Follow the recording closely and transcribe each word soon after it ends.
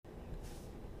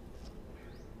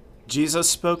Jesus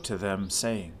spoke to them,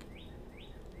 saying,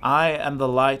 I am the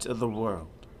light of the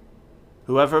world.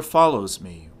 Whoever follows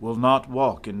me will not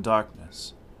walk in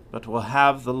darkness, but will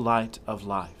have the light of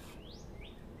life.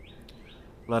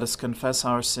 Let us confess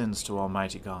our sins to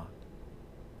Almighty God.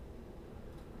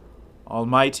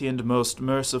 Almighty and most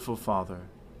merciful Father,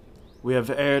 we have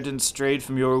erred and strayed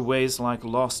from your ways like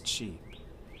lost sheep.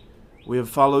 We have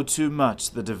followed too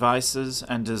much the devices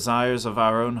and desires of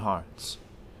our own hearts.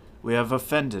 We have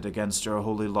offended against your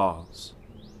holy laws.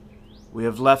 We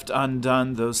have left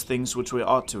undone those things which we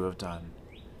ought to have done,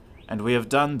 and we have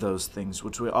done those things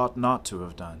which we ought not to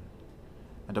have done.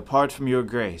 And apart from your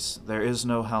grace, there is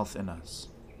no health in us.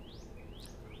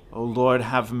 O Lord,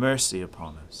 have mercy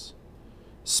upon us.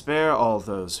 Spare all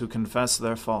those who confess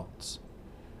their faults.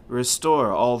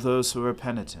 Restore all those who are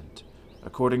penitent,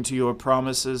 according to your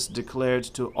promises declared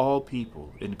to all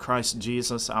people in Christ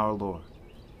Jesus our Lord.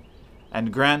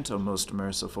 And grant, O most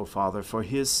merciful Father, for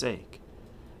his sake,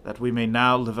 that we may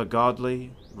now live a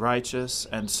godly, righteous,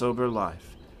 and sober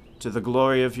life, to the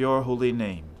glory of your holy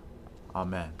name.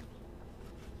 Amen.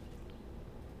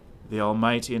 The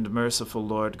Almighty and merciful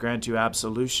Lord grant you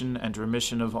absolution and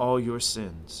remission of all your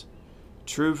sins,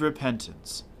 true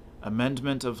repentance,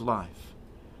 amendment of life,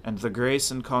 and the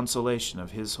grace and consolation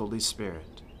of his Holy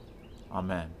Spirit.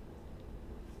 Amen.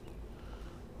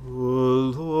 O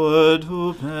Lord,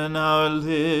 open our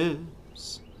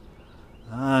lips,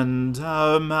 and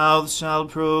our mouth shall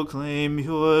proclaim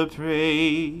your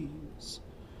praise.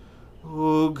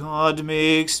 O God,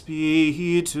 make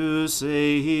speed to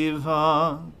save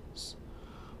us.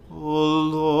 O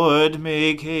Lord,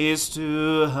 make haste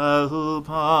to help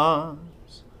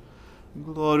us.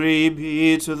 Glory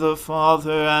be to the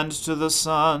Father, and to the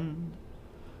Son,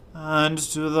 and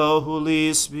to the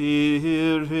Holy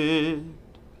Spirit,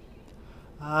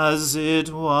 as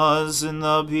it was in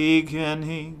the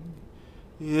beginning,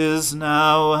 is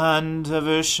now, and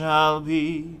ever shall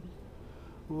be,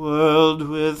 world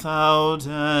without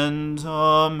end.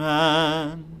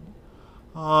 Amen.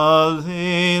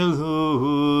 Alleluia.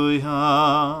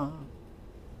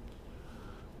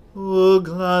 O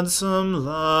gladsome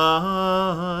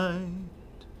light,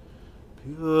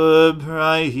 pure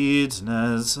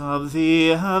brightness of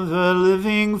the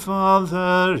ever-living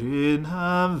Father in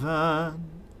heaven,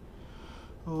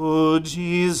 O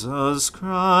Jesus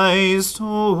Christ,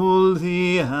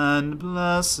 holy and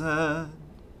blessed,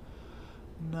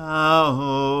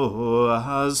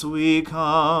 now as we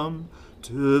come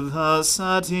to the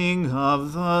setting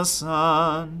of the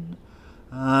sun,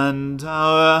 and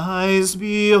our eyes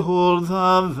behold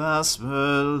the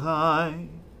vesper light,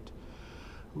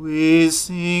 we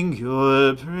sing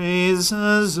your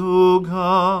praises, O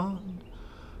God,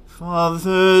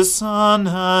 Father, Son,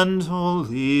 and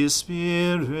Holy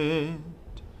Spirit.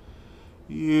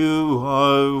 You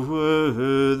are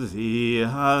worthy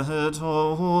at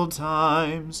all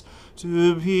times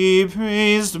to be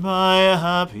praised by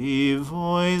happy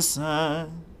voices,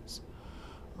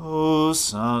 O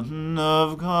Son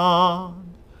of God,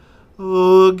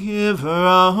 O Giver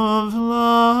of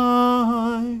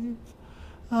life,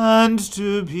 and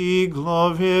to be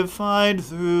glorified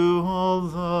through all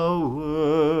the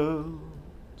world.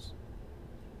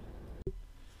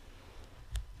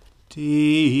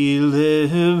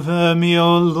 Deliver me,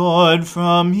 O Lord,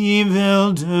 from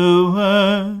evildoers.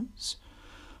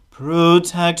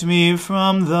 Protect me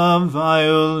from the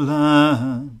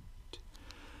violent,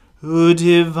 who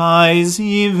devise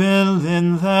evil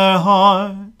in their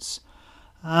hearts,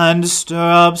 and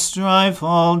stir up strife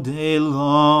all day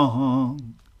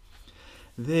long.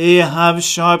 They have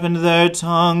sharpened their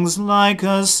tongues like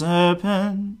a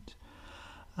serpent.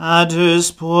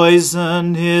 Adder's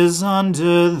poison is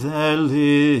under their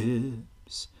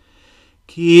lips.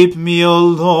 Keep me, O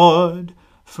Lord,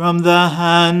 from the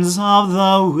hands of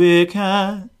the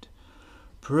wicked.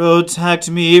 Protect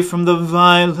me from the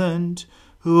violent,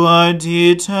 who are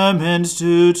determined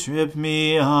to trip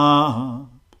me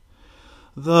up.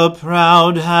 The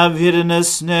proud have hidden a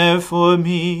snare for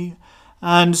me,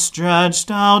 and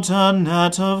stretched out a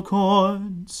net of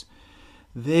cords.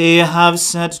 They have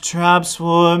set traps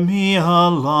for me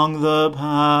along the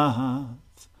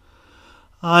path.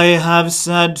 I have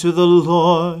said to the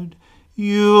Lord,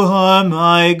 You are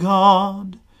my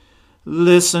God.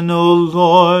 Listen, O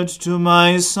Lord, to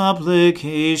my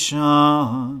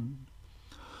supplication.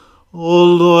 O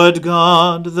Lord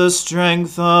God, the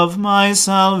strength of my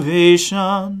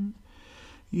salvation,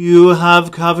 you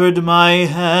have covered my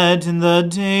head in the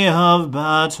day of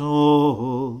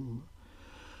battle.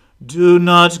 Do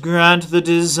not grant the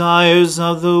desires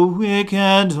of the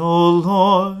wicked, O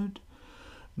Lord,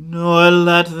 nor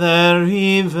let their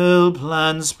evil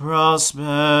plans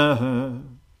prosper.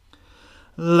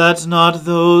 Let not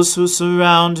those who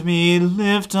surround me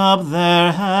lift up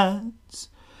their heads.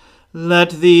 Let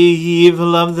the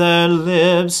evil of their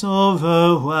lips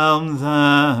overwhelm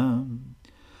them.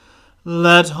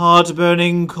 Let hot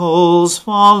burning coals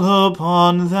fall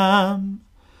upon them.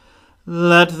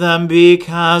 Let them be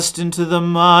cast into the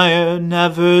mire,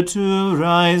 never to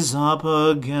rise up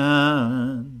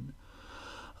again.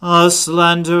 A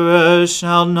slanderer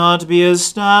shall not be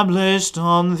established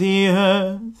on the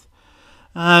earth,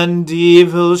 and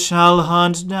evil shall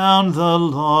hunt down the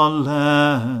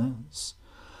lawless.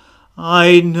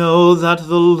 I know that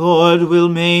the Lord will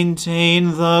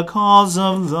maintain the cause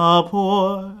of the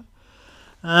poor,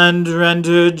 and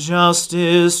render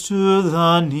justice to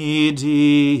the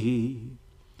needy.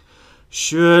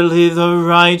 Surely the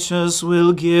righteous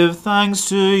will give thanks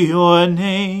to your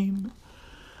name,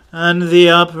 and the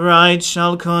upright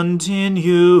shall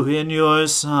continue in your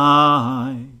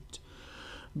sight.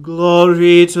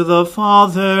 Glory to the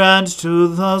Father, and to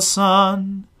the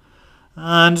Son,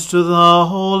 and to the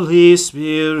Holy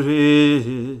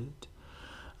Spirit,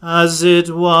 as it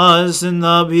was in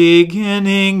the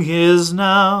beginning, is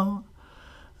now,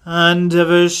 and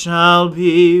ever shall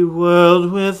be, world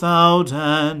without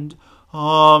end.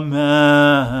 Amen.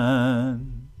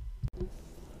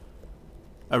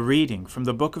 A reading from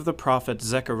the book of the prophet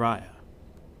Zechariah.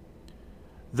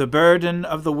 The burden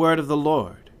of the word of the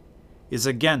Lord is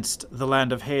against the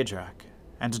land of Hadrach,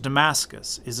 and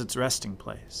Damascus is its resting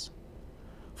place.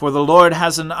 For the Lord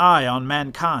has an eye on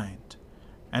mankind,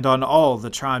 and on all the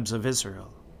tribes of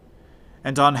Israel,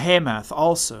 and on Hamath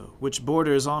also, which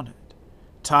borders on it,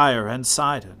 Tyre and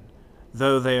Sidon,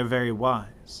 though they are very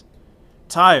wise.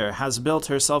 Tyre has built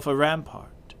herself a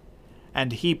rampart,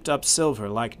 and heaped up silver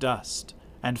like dust,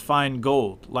 and fine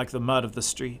gold like the mud of the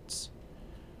streets.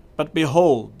 But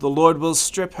behold, the Lord will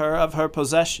strip her of her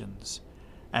possessions,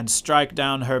 and strike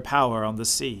down her power on the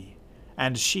sea,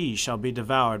 and she shall be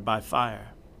devoured by fire.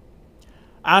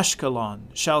 Ashkelon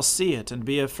shall see it and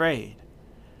be afraid,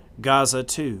 Gaza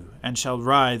too, and shall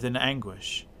writhe in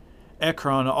anguish,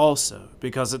 Ekron also,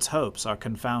 because its hopes are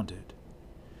confounded.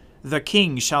 The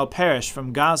king shall perish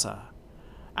from Gaza,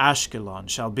 Ashkelon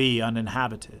shall be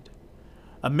uninhabited.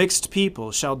 A mixed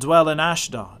people shall dwell in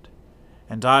Ashdod,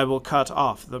 and I will cut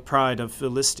off the pride of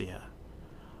Philistia.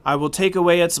 I will take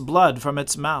away its blood from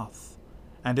its mouth,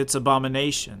 and its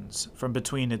abominations from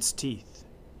between its teeth.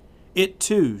 It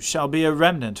too shall be a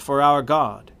remnant for our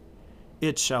God.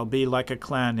 It shall be like a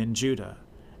clan in Judah,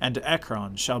 and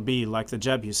Ekron shall be like the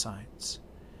Jebusites.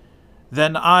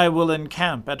 Then I will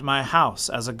encamp at my house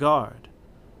as a guard,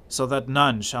 so that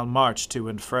none shall march to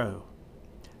and fro.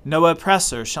 No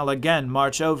oppressor shall again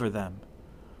march over them,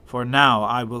 for now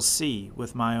I will see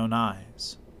with my own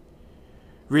eyes.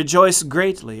 Rejoice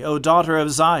greatly, O daughter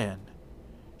of Zion.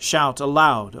 Shout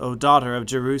aloud, O daughter of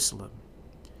Jerusalem.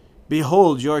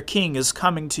 Behold, your king is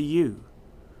coming to you.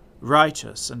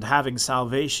 Righteous and having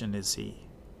salvation is he.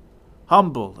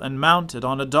 Humble and mounted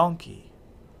on a donkey,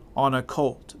 on a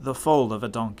colt, the foal of a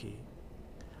donkey.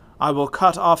 I will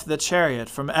cut off the chariot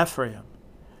from Ephraim,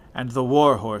 and the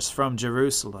war horse from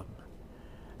Jerusalem.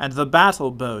 And the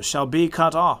battle bow shall be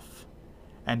cut off,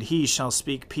 and he shall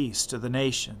speak peace to the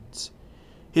nations.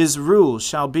 His rule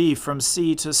shall be from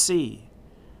sea to sea,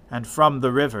 and from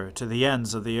the river to the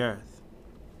ends of the earth.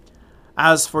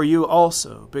 As for you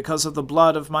also, because of the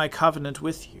blood of my covenant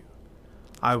with you,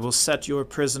 I will set your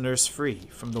prisoners free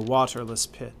from the waterless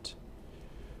pit.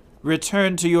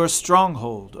 Return to your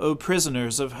stronghold, O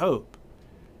prisoners of hope.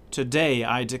 Today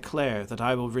I declare that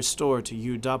I will restore to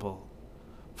you double.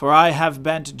 For I have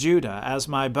bent Judah as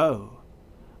my bow.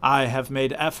 I have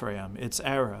made Ephraim its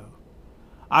arrow.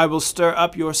 I will stir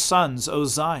up your sons, O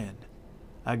Zion,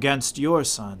 against your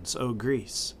sons, O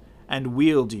Greece, and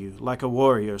wield you like a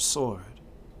warrior's sword.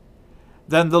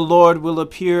 Then the Lord will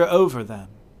appear over them,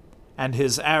 and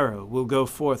his arrow will go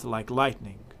forth like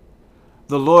lightning.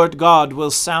 The Lord God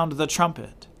will sound the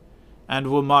trumpet, and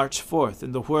will march forth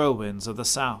in the whirlwinds of the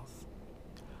south.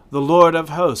 The Lord of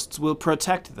hosts will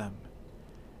protect them,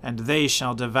 and they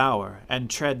shall devour and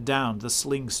tread down the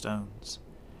slingstones.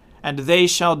 And they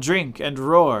shall drink and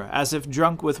roar as if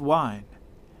drunk with wine,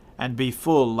 and be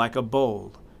full like a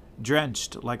bowl,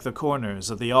 drenched like the corners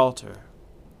of the altar.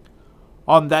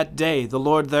 On that day the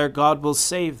Lord their God will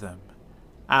save them,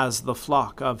 as the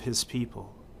flock of his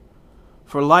people.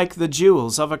 For like the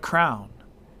jewels of a crown,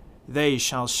 they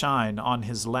shall shine on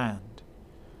his land.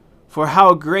 For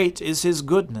how great is his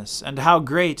goodness, and how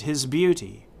great his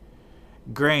beauty!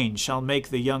 Grain shall make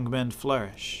the young men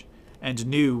flourish, and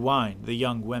new wine the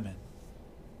young women.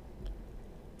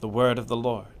 The word of the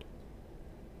Lord.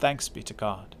 Thanks be to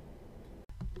God.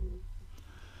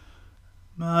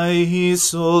 My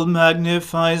soul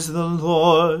magnifies the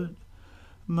Lord.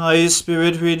 My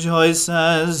spirit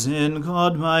rejoices in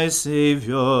God my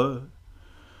Saviour.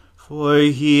 For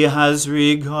he has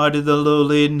regarded the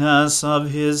lowliness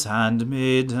of his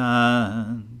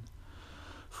handmaiden.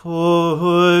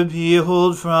 For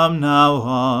behold, from now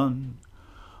on,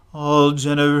 all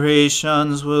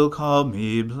generations will call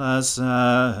me blessed.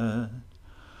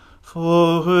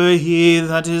 For he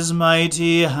that is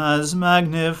mighty has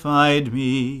magnified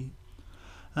me,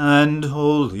 and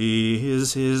holy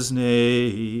is his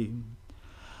name.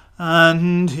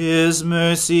 And his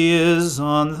mercy is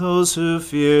on those who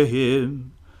fear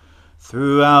him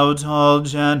throughout all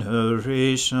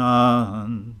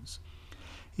generations.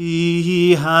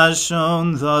 He has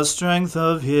shown the strength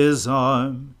of his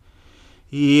arm.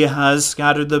 He has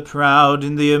scattered the proud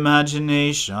in the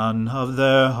imagination of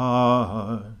their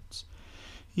hearts.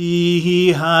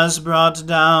 He has brought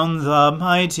down the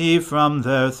mighty from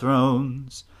their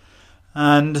thrones,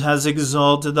 and has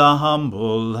exalted the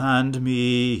humble and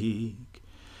meek.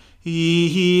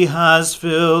 He has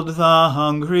filled the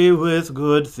hungry with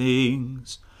good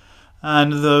things,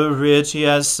 and the rich he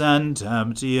has sent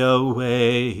empty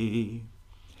away.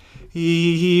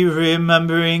 He,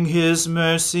 remembering his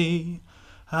mercy,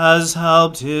 has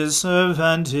helped his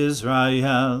servant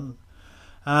Israel,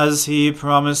 as he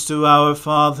promised to our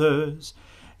fathers,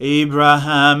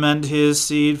 Abraham and his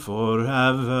seed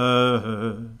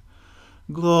forever.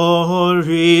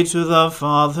 Glory to the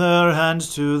Father, and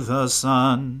to the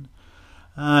Son,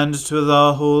 and to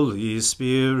the Holy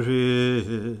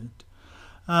Spirit,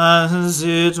 as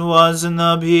it was in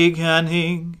the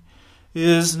beginning,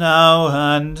 is now,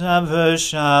 and ever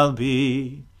shall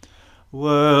be,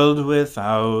 world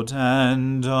without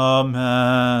end.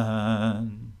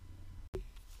 Amen.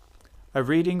 A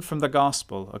reading from the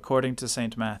Gospel according to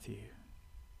St. Matthew.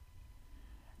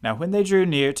 Now when they drew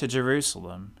near to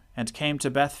Jerusalem, and came to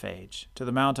Bethphage, to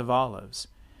the Mount of Olives,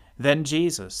 then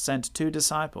Jesus sent 2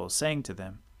 disciples, saying to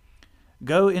them,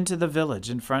 Go into the village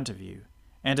in front of you,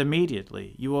 and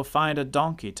immediately you will find a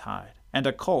donkey tied, and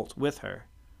a colt with her.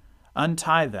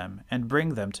 Untie them, and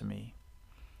bring them to me.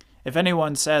 If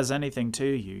anyone says anything to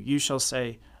you, you shall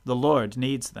say, The Lord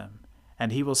needs them,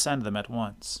 and he will send them at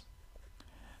once.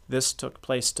 This took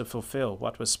place to fulfill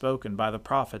what was spoken by the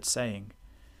prophet, saying,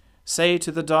 Say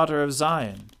to the daughter of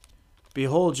Zion,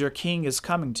 Behold, your king is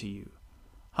coming to you,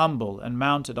 humble and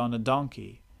mounted on a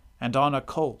donkey, and on a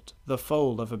colt, the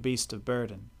foal of a beast of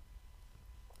burden.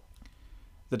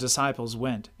 The disciples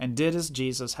went, and did as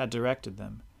Jesus had directed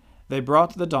them. They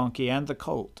brought the donkey and the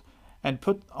colt, and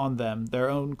put on them their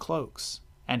own cloaks,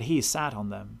 and he sat on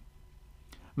them.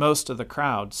 Most of the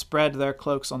crowd spread their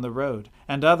cloaks on the road,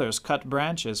 and others cut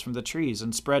branches from the trees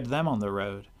and spread them on the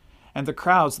road. And the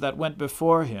crowds that went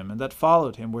before him and that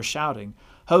followed him were shouting,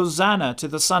 Hosanna to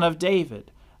the Son of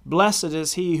David! Blessed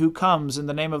is he who comes in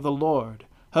the name of the Lord!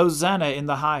 Hosanna in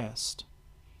the highest!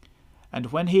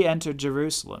 And when he entered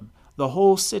Jerusalem, the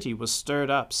whole city was stirred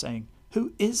up, saying,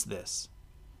 Who is this?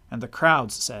 And the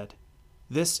crowds said,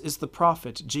 This is the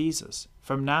prophet Jesus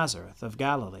from Nazareth of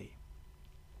Galilee.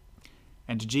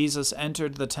 And Jesus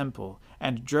entered the temple,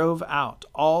 and drove out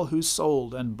all who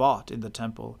sold and bought in the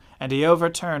temple, and he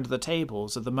overturned the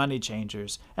tables of the money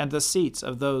changers, and the seats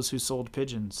of those who sold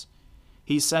pigeons.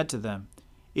 He said to them,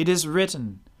 It is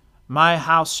written, My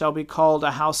house shall be called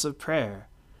a house of prayer,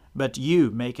 but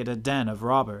you make it a den of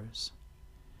robbers.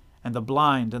 And the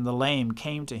blind and the lame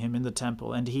came to him in the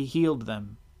temple, and he healed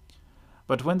them.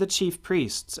 But when the chief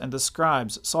priests and the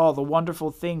scribes saw the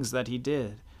wonderful things that he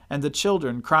did, and the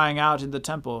children crying out in the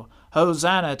temple,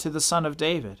 Hosanna to the Son of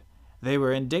David, they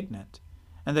were indignant.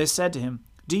 And they said to him,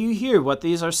 Do you hear what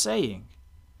these are saying?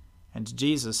 And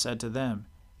Jesus said to them,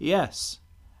 Yes.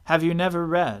 Have you never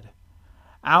read,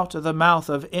 Out of the mouth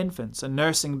of infants and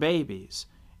nursing babies,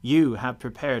 you have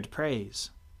prepared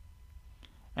praise?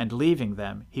 And leaving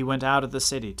them, he went out of the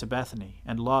city to Bethany,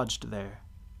 and lodged there.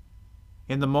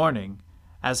 In the morning,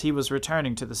 as he was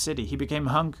returning to the city, he became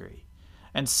hungry.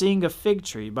 And seeing a fig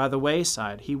tree by the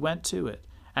wayside, he went to it,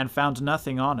 and found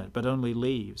nothing on it but only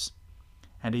leaves.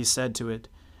 And he said to it,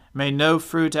 May no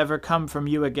fruit ever come from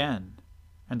you again.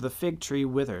 And the fig tree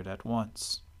withered at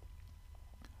once.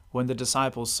 When the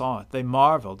disciples saw it, they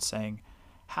marveled, saying,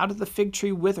 How did the fig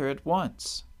tree wither at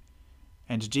once?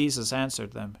 And Jesus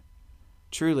answered them,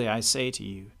 Truly I say to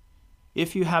you,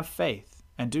 if you have faith,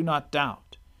 and do not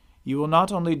doubt, you will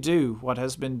not only do what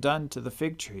has been done to the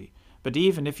fig tree, but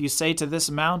even if you say to this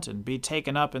mountain, Be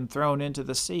taken up and thrown into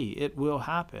the sea, it will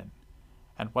happen.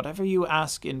 And whatever you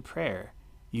ask in prayer,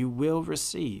 you will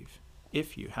receive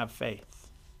if you have faith.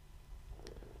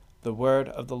 The word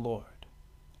of the Lord.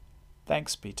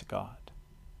 Thanks be to God.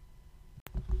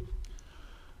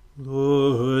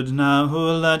 Lord, now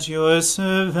let your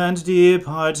servant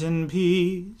depart in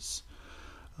peace,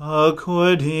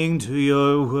 according to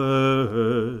your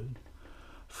word.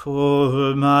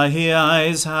 For my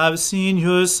eyes have seen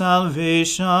your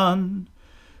salvation,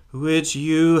 which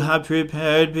you have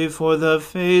prepared before the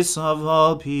face of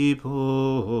all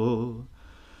people,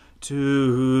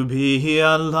 to be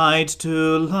a light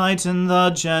to lighten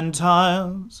the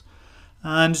Gentiles,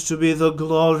 and to be the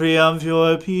glory of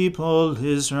your people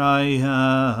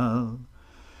Israel.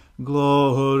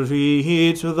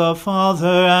 Glory to the Father,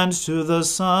 and to the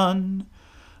Son,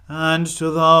 and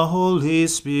to the Holy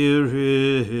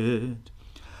Spirit,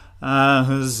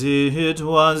 as it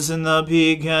was in the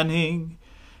beginning,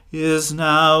 is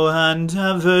now, and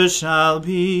ever shall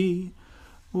be,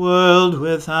 world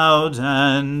without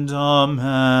end.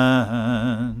 Amen.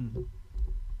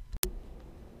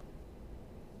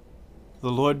 The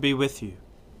Lord be with you.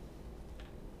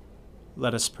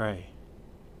 Let us pray.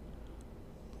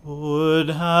 Lord,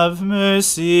 have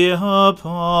mercy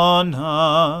upon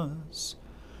us.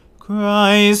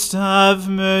 Christ, have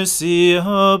mercy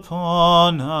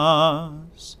upon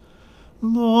us.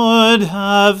 Lord,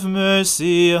 have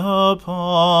mercy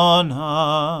upon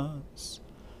us.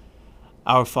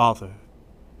 Our Father,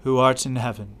 who art in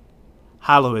heaven,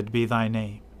 hallowed be thy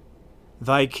name.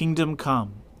 Thy kingdom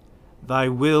come, thy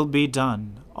will be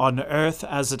done, on earth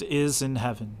as it is in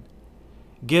heaven.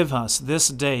 Give us this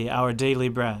day our daily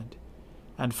bread,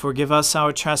 and forgive us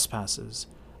our trespasses,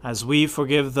 as we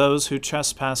forgive those who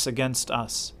trespass against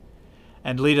us.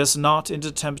 And lead us not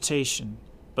into temptation,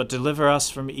 but deliver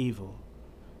us from evil.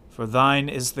 For thine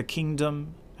is the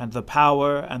kingdom, and the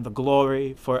power, and the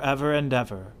glory, forever and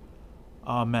ever.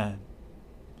 Amen.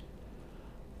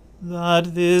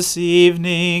 That this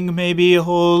evening may be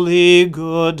holy,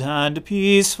 good, and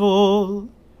peaceful,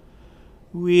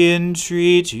 we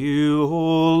entreat you,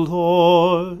 O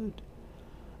Lord,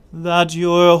 that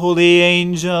your holy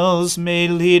angels may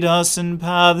lead us in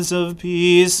paths of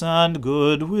peace and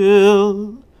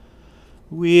goodwill.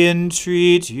 We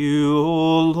entreat you,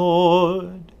 O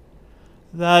Lord,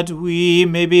 that we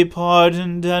may be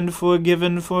pardoned and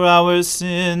forgiven for our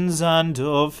sins and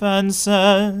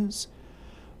offenses.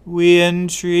 We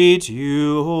entreat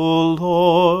you, O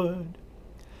Lord,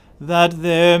 that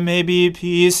there may be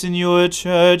peace in your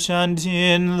church and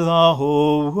in the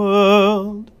whole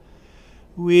world.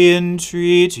 We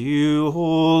entreat you,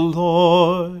 O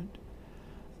Lord,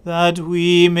 that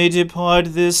we may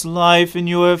depart this life in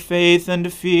your faith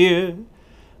and fear,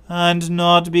 and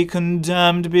not be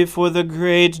condemned before the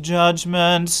great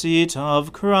judgment seat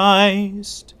of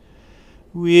Christ.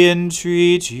 We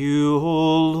entreat you,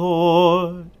 O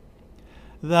Lord,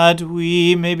 that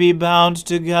we may be bound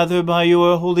together by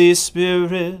your Holy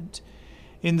Spirit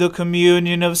in the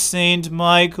communion of Saint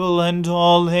Michael and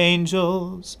all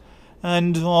angels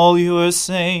and all your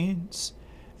saints,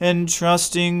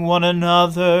 entrusting one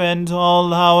another and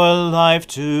all our life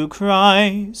to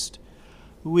Christ.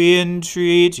 We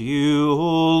entreat you,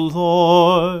 O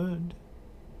Lord.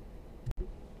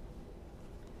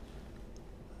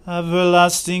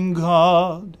 Everlasting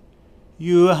God,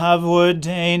 you have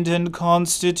ordained and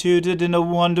constituted in a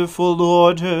wonderful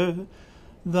order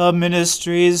the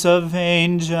ministries of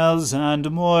angels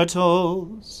and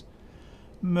mortals.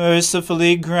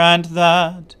 Mercifully grant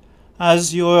that,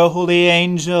 as your holy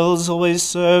angels always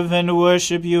serve and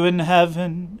worship you in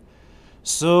heaven,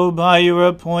 so by your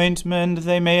appointment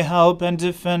they may help and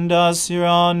defend us here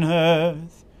on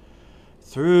earth.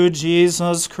 Through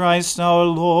Jesus Christ our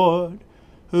Lord,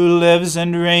 who lives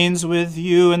and reigns with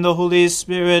you in the Holy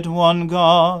Spirit, one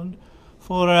God,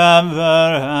 forever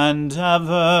and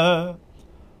ever.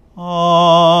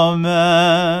 Amen.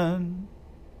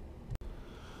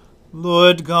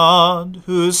 Lord God,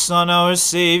 whose Son, our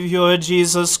Saviour,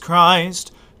 Jesus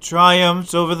Christ,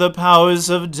 triumphed over the powers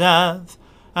of death,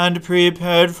 and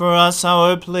prepared for us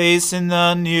our place in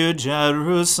the New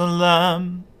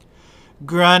Jerusalem,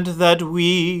 grant that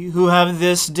we, who have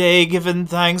this day given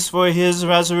thanks for his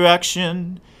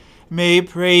resurrection, may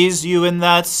praise you in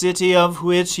that city of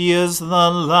which he is the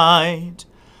light,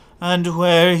 and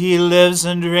where he lives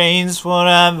and reigns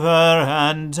forever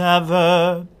and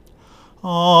ever.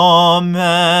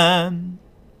 Amen.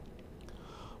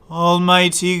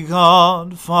 Almighty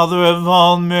God, Father of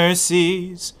all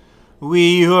mercies,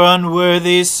 we, your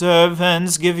unworthy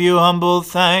servants, give you humble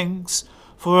thanks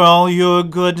for all your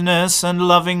goodness and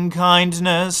loving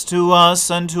kindness to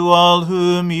us and to all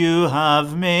whom you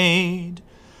have made.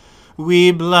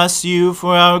 We bless you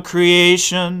for our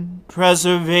creation,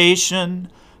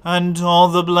 preservation, and all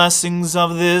the blessings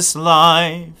of this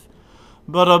life,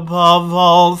 but above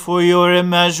all for your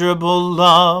immeasurable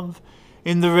love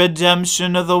in the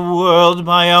redemption of the world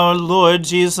by our Lord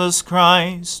Jesus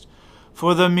Christ,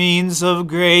 for the means of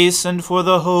grace and for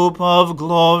the hope of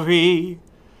glory.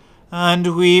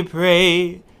 And we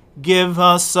pray, give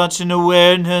us such an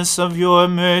awareness of your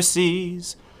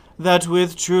mercies, that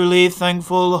with truly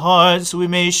thankful hearts we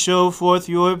may show forth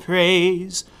your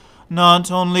praise,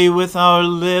 not only with our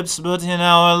lips but in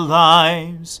our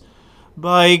lives,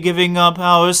 by giving up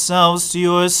ourselves to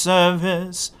your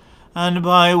service, and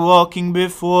by walking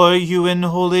before you in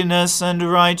holiness and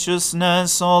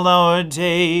righteousness all our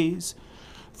days.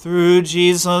 Through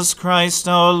Jesus Christ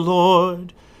our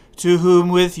Lord, to whom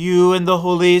with you and the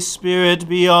Holy Spirit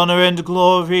be honor and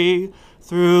glory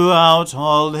throughout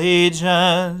all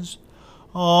ages.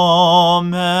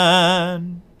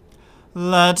 Amen.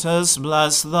 Let us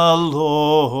bless the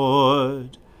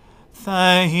Lord.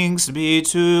 Thanks be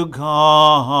to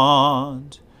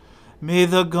God. May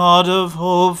the God of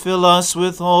hope fill us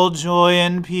with all joy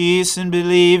and peace in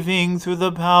believing through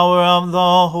the power of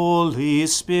the Holy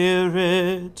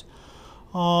Spirit.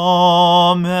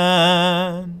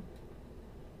 Amen.